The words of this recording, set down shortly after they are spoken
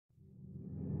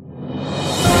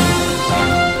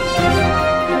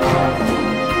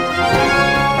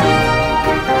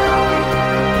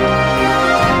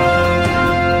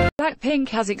BLACKPINK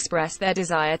has expressed their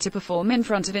desire to perform in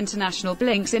front of international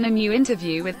Blinks in a new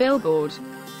interview with Billboard.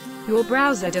 Your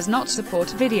browser does not support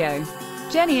video.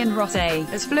 Jennie and Rosé,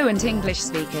 as fluent English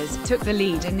speakers, took the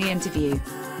lead in the interview.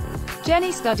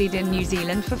 Jennie studied in New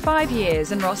Zealand for 5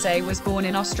 years and Rosé was born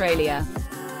in Australia.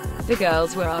 The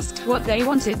girls were asked what they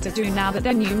wanted to do now that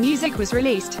their new music was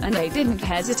released, and they didn't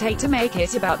hesitate to make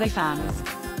it about their fans.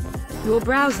 Your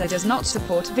browser does not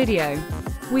support video.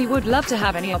 We would love to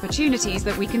have any opportunities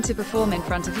that we can to perform in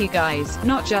front of you guys,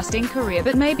 not just in Korea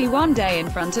but maybe one day in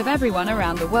front of everyone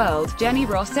around the world. Jennie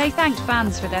Rosé thanked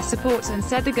fans for their support and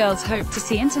said the girls hope to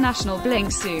see international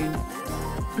Blink soon.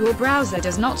 Your browser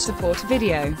does not support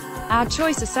video. Ad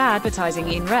choices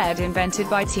advertising in red invented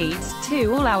by Teeds,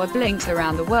 to all our Blinks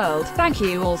around the world. Thank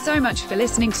you all so much for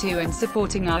listening to and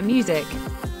supporting our music.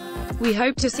 We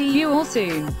hope to see you all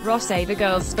soon. Rosé. The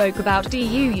girls spoke about Do,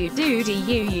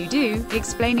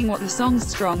 explaining what the song's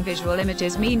strong visual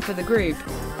images mean for the group.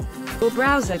 Your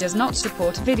browser does not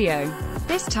support video.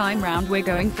 This time round we're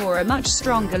going for a much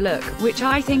stronger look, which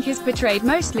I think is portrayed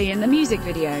mostly in the music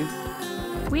video.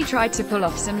 We tried to pull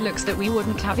off some looks that we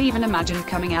wouldn't have even imagined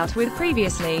coming out with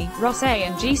previously. Rosé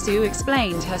and Jisoo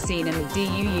explained her scene in the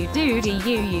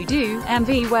Do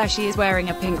MV where she is wearing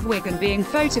a pink wig and being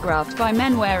photographed by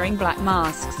men wearing black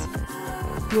masks.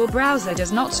 Your browser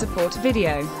does not support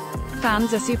video.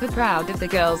 Fans are super proud of the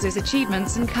girls'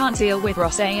 achievements and can't deal with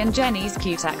Rosé and Jennie's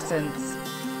cute accents.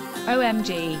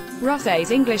 OMG.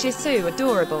 Rosé's English is so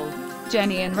adorable.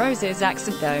 Jennie and Rose's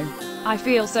accent though. I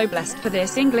feel so blessed for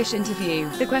this English interview.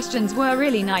 The questions were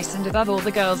really nice and above all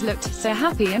the girls looked so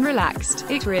happy and relaxed.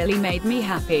 It really made me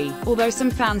happy. Although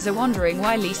some fans are wondering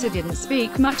why Lisa didn't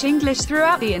speak much English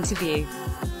throughout the interview.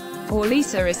 Or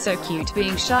Lisa is so cute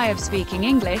being shy of speaking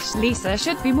English. Lisa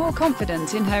should be more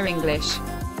confident in her English.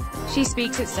 She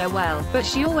speaks it so well, but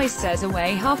she always says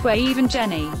away halfway. Even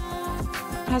Jennie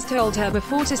has told her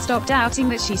before to stop doubting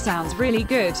that she sounds really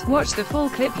good. Watch the full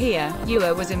clip here.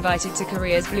 Yua was invited to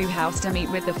Korea's Blue House to meet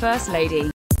with the First Lady.